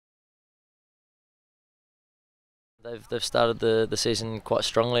They've started the season quite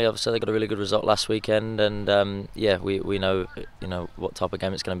strongly. Obviously, they got a really good result last weekend, and yeah, we know what type of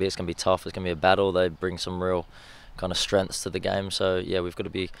game it's going to be. It's going to be tough. It's going to be a battle. They bring some real kind of strengths to the game. So yeah, we've got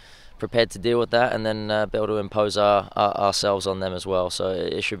to be prepared to deal with that, and then be able to impose ourselves on them as well. So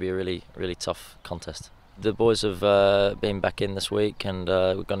it should be a really tough contest. The boys have been back in this week, and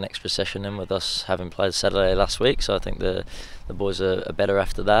we've got an extra session in with us having played Saturday last week. So I think the boys are better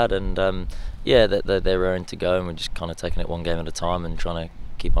after that, and yeah, they're raring to go, and we're just kind of taking it one game at a time and trying to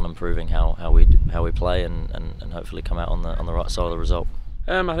keep on improving how we play, and hopefully come out on the right side of the result.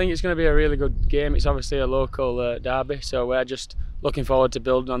 I think it's going to be a really good game. It's obviously a local derby, so we're just looking forward to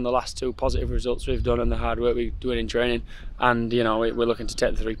building on the last two positive results we've done and the hard work we're doing in training. And we're looking to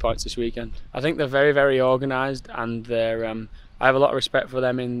take the 3 points this weekend. I think they're very organised, and they're. I have a lot of respect for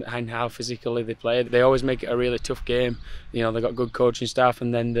them in how physically they play. They always make it a really tough game. They've got good coaching staff,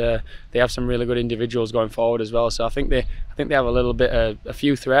 and then they have some really good individuals going forward as well. So I think they have a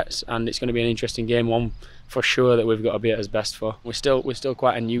few threats, and it's going to be an interesting game. One for sure that we've got to be at our best for. We're still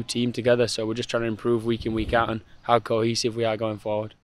quite a new team together, so we're just trying to improve week in, week out, and how cohesive we are going forward.